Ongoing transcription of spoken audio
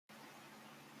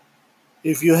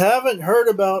If you haven't heard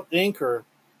about Anchor,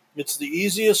 it's the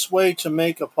easiest way to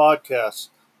make a podcast.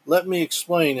 Let me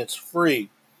explain, it's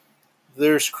free.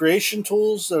 There's creation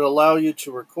tools that allow you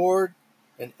to record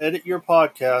and edit your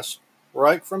podcast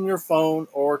right from your phone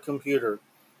or computer.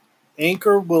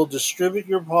 Anchor will distribute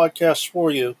your podcast for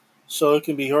you so it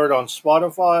can be heard on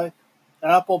Spotify,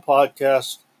 Apple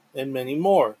Podcasts, and many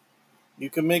more. You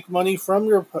can make money from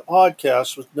your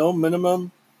podcast with no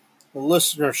minimum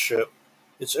listenership.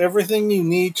 It's everything you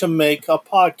need to make a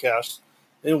podcast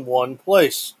in one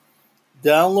place.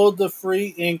 Download the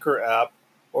free Anchor app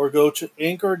or go to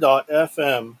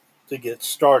anchor.fm to get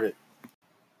started.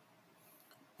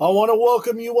 I want to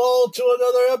welcome you all to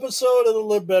another episode of the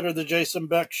Live Better, the Jason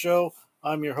Beck Show.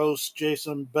 I'm your host,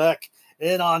 Jason Beck,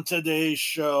 and on today's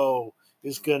show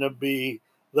is going to be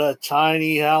the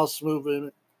tiny house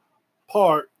movement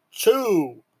part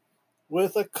 2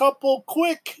 with a couple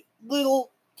quick little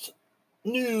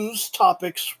news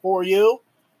topics for you.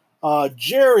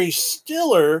 Jerry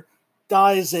Stiller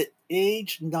dies at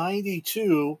age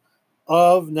 92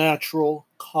 of natural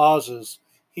causes.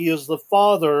 He is the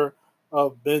father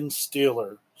of Ben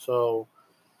Stiller. So,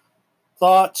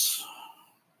 thoughts,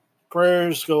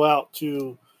 prayers go out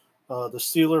to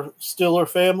the Stiller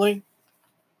family.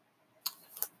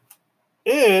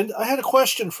 And I had a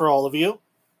question for all of you.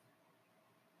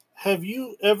 Have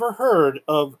you ever heard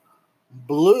of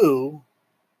blue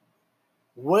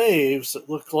waves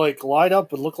that light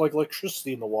up and look like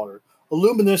electricity in the water?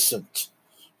 Luminescent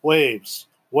waves.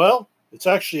 Well, it's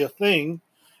actually a thing.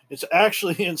 It's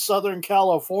actually in Southern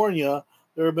California.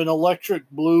 There have been electric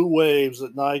blue waves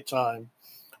at nighttime.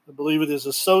 I believe it is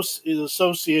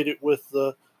associated with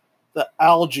the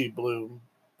algae bloom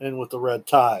and with the red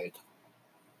tide.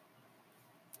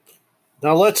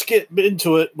 Now let's get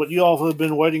into it, what you all have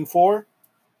been waiting for.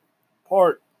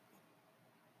 Part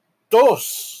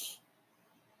dos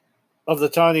of the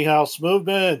tiny house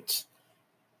movement.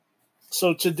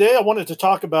 So today I wanted to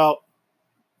talk about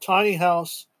tiny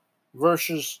house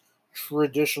versus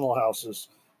traditional houses.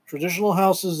 Traditional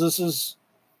houses, this is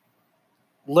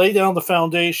lay down the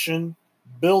foundation,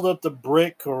 build up the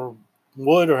brick or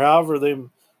wood or however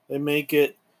they make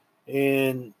it,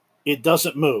 and it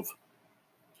doesn't move.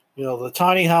 You know, the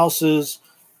tiny houses,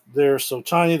 they're so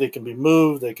tiny they can be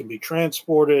moved, they can be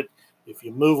transported. If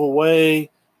you move away,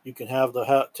 you can have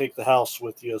take the house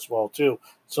with you as well too.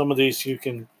 Some of these you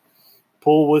can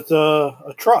pull with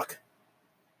a truck,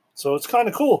 so it's kind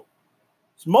of cool.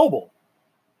 It's mobile,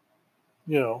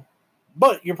 you know.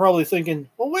 But you're probably thinking,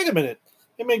 well, wait a minute.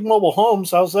 They make mobile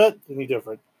homes. How's that any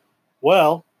different?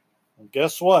 Well,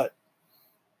 guess what?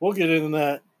 We'll get into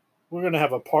that. We're going to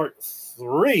have a part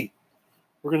 3.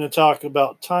 We're going to talk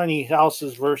about tiny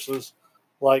houses versus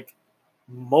like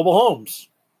mobile homes.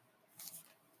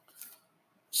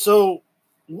 So,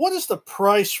 what is the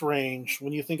price range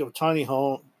when you think of tiny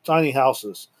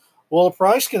houses? Well, the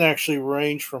price can actually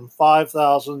range from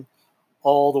 $5,000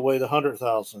 all the way to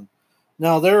 $100,000.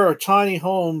 Now, there are tiny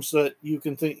homes that you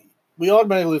can think. We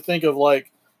automatically think of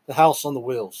like the house on the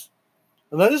wheels,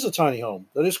 and that is a tiny home.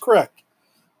 That is correct.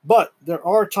 But there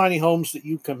are tiny homes that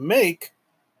you can make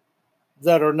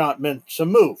that are not meant to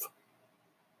move,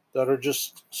 that are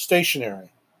just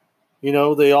stationary. You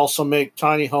know, they also make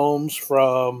tiny homes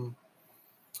from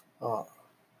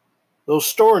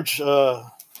those storages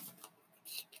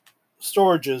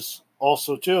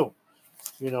also too.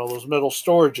 You know, those metal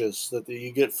storages that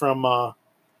you get from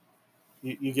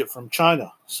you get from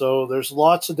China. So there's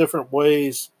lots of different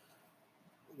ways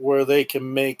where they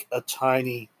can make a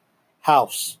tiny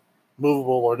house,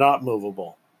 movable or not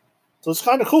movable. So it's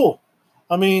kind of cool.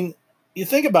 I mean, you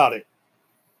think about it.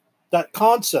 That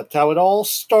concept, how it all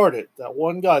started, that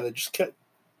one guy that just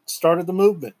started the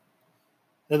movement.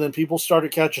 And then people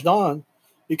started catching on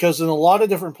because in a lot of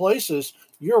different places,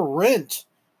 your rent,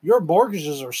 your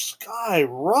mortgages are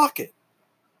skyrocket.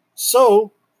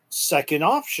 So, second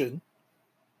option,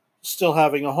 still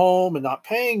having a home and not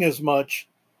paying as much,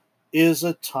 is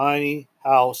a tiny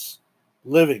house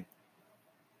living.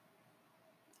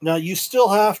 Now, you still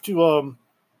have to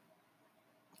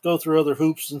go through other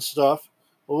hoops and stuff.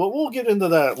 But we'll get into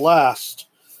that last.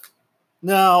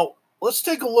 Now, let's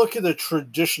take a look at the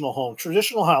traditional home.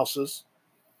 Traditional houses,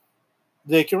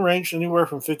 they can range anywhere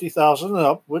from $50,000 and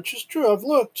up, which is true. I've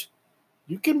looked.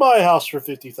 You can buy a house for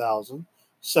 $50,000,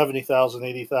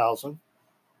 $70,000, $80,000,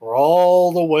 or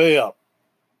all the way up.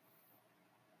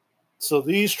 So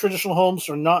these traditional homes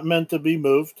are not meant to be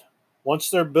moved. Once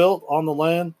they're built on the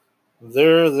land,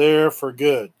 they're there for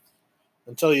good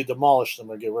until you demolish them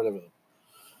or get rid of them.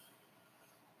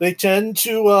 They tend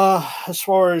to, as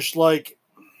far as like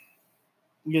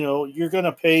you're going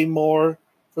to pay more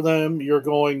for them. You're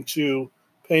going to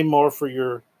pay more for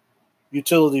your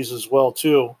utilities as well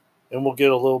too, and we'll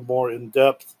get a little more in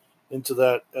depth into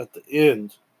that at the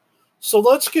end. So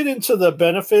let's get into the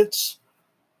benefits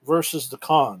versus the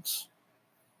cons.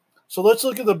 So let's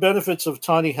look at the benefits of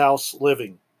tiny house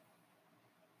living.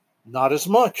 Not as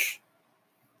much.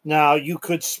 Now you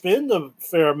could spend a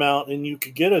fair amount and you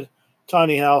could get a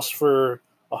tiny house for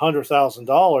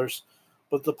 $100,000,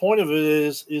 but the point of it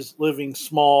is living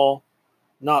small,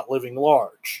 not living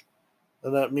large.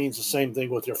 And that means the same thing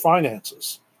with your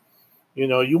finances.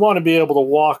 You want to be able to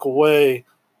walk away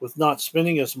with not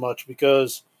spending as much,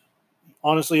 because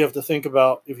honestly you have to think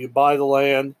about, if you buy the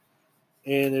land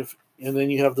and then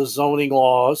you have the zoning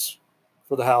laws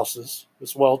for the houses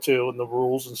as well too, and the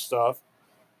rules and stuff.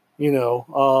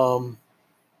 And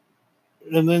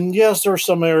then yes, there are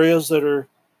some areas that are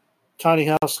tiny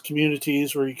house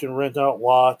communities where you can rent out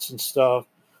lots and stuff.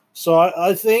 So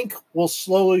I think we'll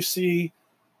slowly see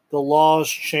the laws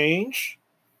change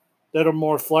that are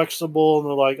more flexible, and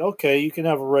they're like, okay, you can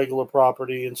have a regular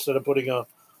property instead of putting a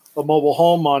mobile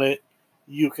home on it.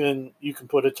 You can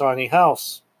put a tiny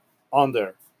house on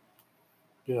there.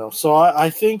 So I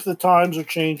think the times are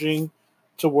changing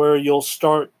to where you'll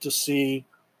start to see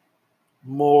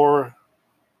more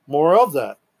of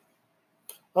that.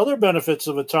 Other benefits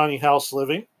of a tiny house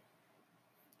living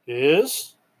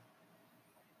is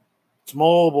it's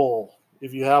mobile.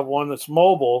 If you have one that's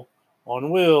mobile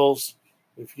on wheels,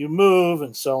 if you move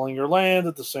and selling your land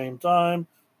at the same time,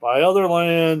 buy other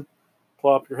land,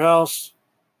 plop your house,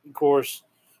 of course,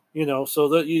 so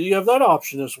that you have that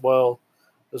option as well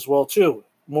too.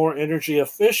 More energy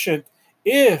efficient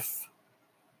if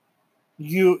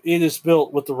it is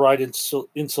built with the right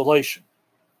insulation.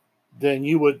 Then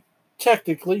you would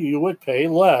pay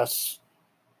less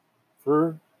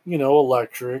for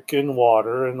electric and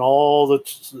water and all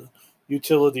the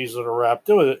utilities that are wrapped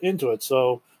into it.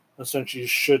 So essentially, you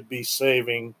should be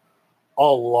saving a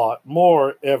lot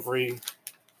more every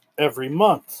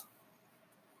month.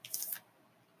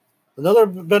 Another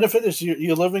benefit is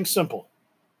you're living simple.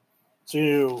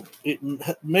 So it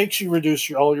makes you reduce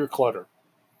all your clutter.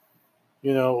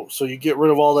 So you get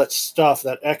rid of all that stuff,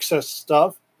 that excess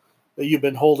stuff that you've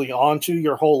been holding on to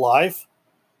your whole life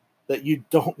that you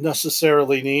don't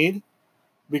necessarily need.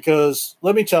 Because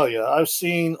let me tell you, I've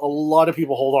seen a lot of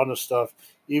people hold on to stuff,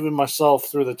 even myself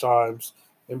through the times,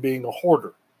 and being a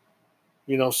hoarder.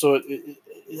 So it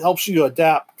helps you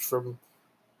adapt from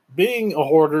being a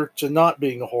hoarder to not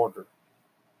being a hoarder.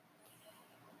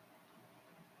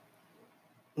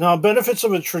 Now, benefits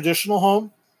of a traditional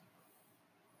home.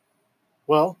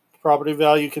 Well, property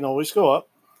value can always go up.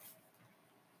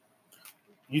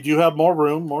 You do have more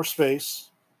room, more space.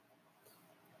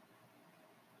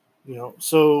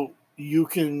 So you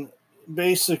can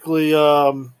basically,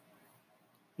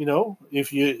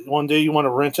 if you one day you want to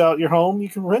rent out your home, you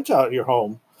can rent out your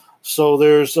home. So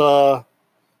there's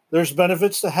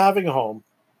benefits to having a home.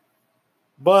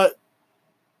 But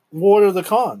what are the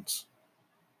cons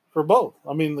for both?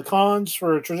 I mean, the cons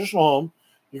for a traditional home,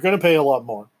 you're going to pay a lot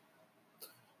more.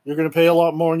 You're going to pay a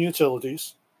lot more in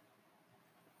utilities.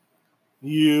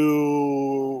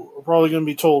 You are probably going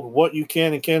to be told what you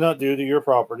can and cannot do to your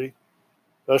property,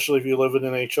 especially if you live in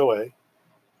an HOA.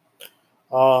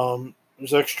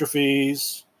 There's extra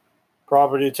fees.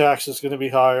 Property tax is going to be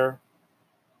higher.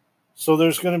 So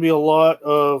there's going to be a lot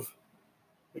of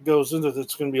it goes into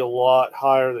that's going to be a lot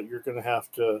higher that you're going to have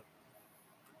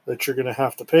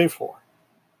to pay for.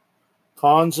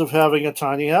 Cons of having a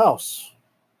tiny house: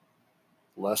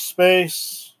 less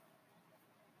space.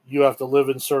 You have to live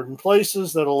in certain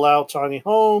places that allow tiny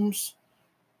homes.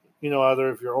 Either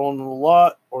if you're owning the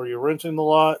lot or you're renting the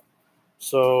lot.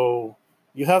 So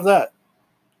you have that.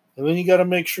 And then you got to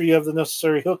make sure you have the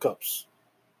necessary hookups.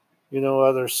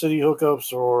 Either city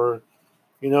hookups or,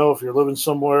 if you're living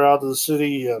somewhere out of the city,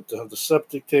 you have to have the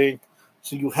septic tank.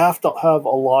 So you have to have a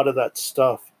lot of that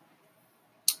stuff,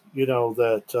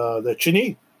 that you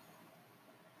need.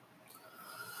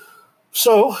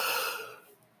 So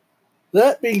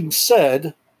that being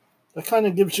said, that kind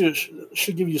of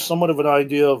should give you somewhat of an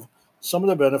idea of some of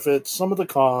the benefits, some of the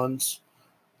cons.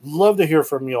 Love to hear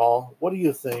from y'all. What do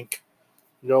you think?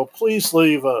 Please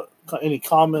leave any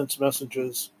comments,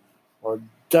 messages, or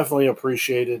definitely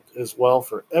appreciate it as well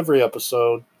for every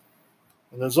episode.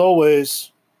 And as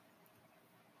always,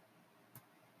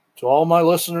 to all my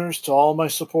listeners, to all my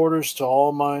supporters, to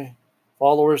all my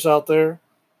followers out there,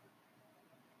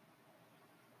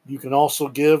 you can also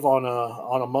give on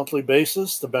a monthly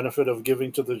basis. The benefit of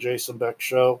giving to the Jason Beck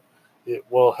Show, it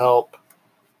will help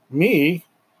me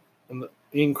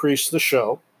increase the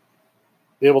show,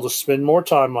 be able to spend more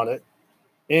time on it,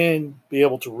 and be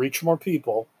able to reach more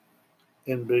people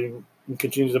and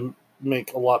continue to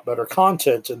make a lot better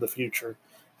content in the future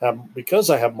because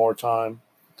I have more time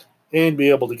and be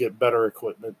able to get better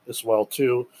equipment as well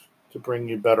too to bring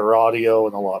you better audio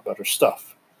and a lot better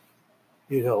stuff.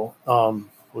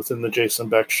 Within the Jason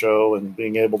Beck Show and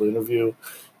being able to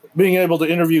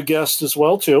interview guests as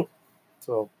well too.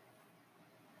 So,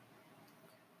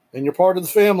 and you're part of the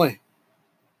family.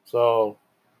 So,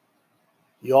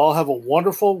 you all have a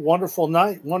wonderful, wonderful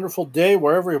night, wonderful day,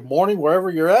 wherever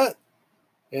you're at.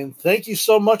 And thank you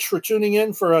so much for tuning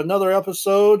in for another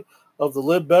episode of the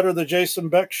Live Better the Jason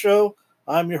Beck Show.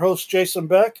 I'm your host, Jason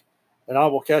Beck, and I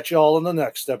will catch you all in the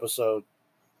next episode.